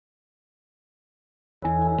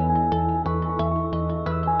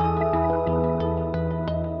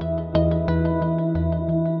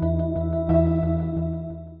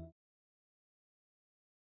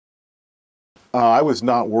I was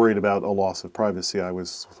not worried about a loss of privacy. I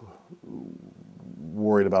was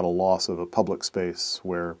worried about a loss of a public space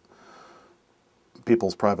where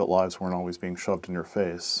people's private lives weren't always being shoved in your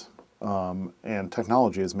face. And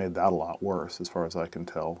technology has made that a lot worse, as far as I can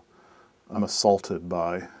tell. I'm assaulted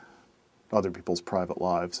by other people's private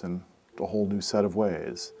lives in a whole new set of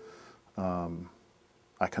ways.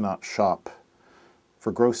 I cannot shop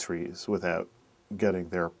for groceries without getting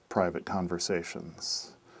their private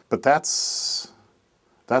conversations. But that's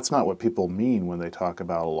not what people mean when they talk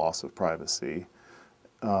about a loss of privacy.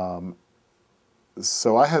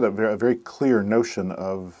 So I had a very clear notion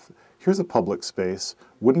of, here's a public space.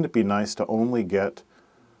 Wouldn't it be nice to only get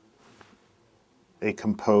a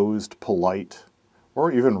composed, polite,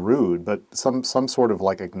 or even rude, but some sort of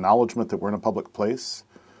like acknowledgement that we're in a public place,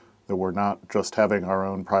 that we're not just having our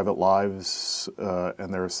own private lives,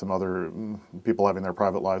 and there's some other people having their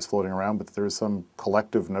private lives floating around, but there's some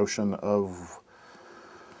collective notion of,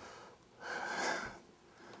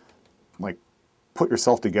 like, put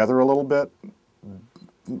yourself together a little bit,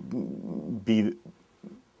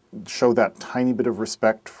 show that tiny bit of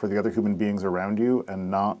respect for the other human beings around you, and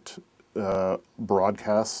not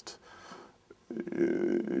broadcast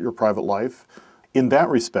your private life. In that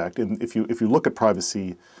respect, if you look at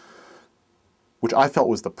privacy, which I felt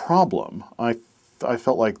was the problem, I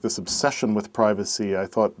felt like this obsession with privacy. I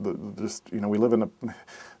thought we live in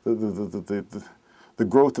the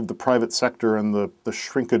growth of the private sector and the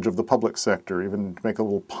shrinkage of the public sector, even to make a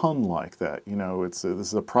little pun like that. This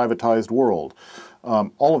is a privatized world.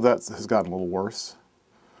 All of that has gotten a little worse.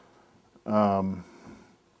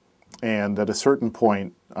 And at a certain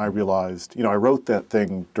point, I realized, I wrote that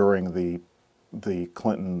thing during the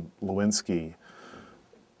Clinton-Lewinsky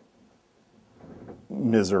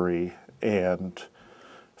misery, and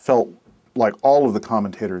felt like all of the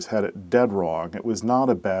commentators had it dead wrong. It was not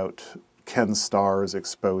about Ken Starr's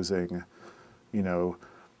exposing, Bill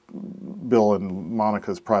and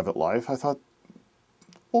Monica's private life. I thought,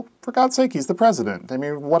 well, for God's sake, he's the president. I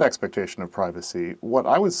mean, what expectation of privacy? What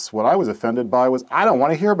I was offended by was, I don't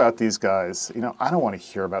want to hear about these guys. I don't want to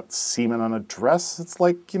hear about semen on a dress. It's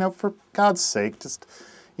like, for God's sake, just,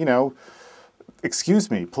 excuse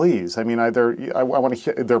me, please. I mean, I want to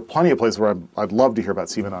hear. There are plenty of places where I'd love to hear about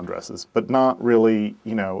semen on dresses, but not really,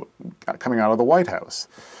 coming out of the White House.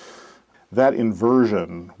 That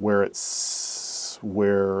inversion where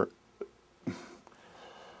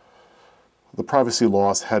the privacy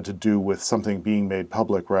loss had to do with something being made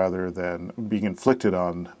public rather than being inflicted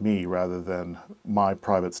on me, rather than my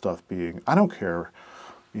private stuff being, I don't care,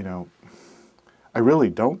 I really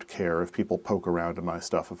don't care if people poke around in my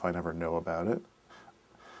stuff if I never know about it.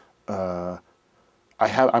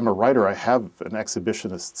 I'm a writer. I have an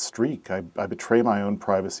exhibitionist streak. I betray my own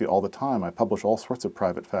privacy all the time. I publish all sorts of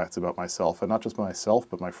private facts about myself, and not just myself,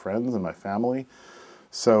 but my friends and my family.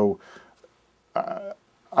 So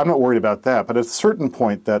I'm not worried about that. But at a certain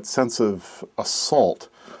point, that sense of assault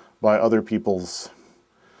by other people's,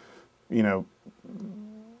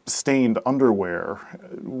 stained underwear,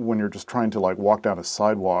 when you're just trying to walk down a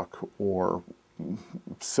sidewalk or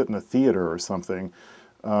sit in a theater or something,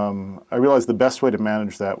 I realized the best way to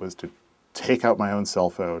manage that was to take out my own cell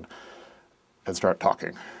phone and start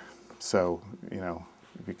talking. So,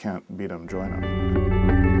 if you can't beat them, join them.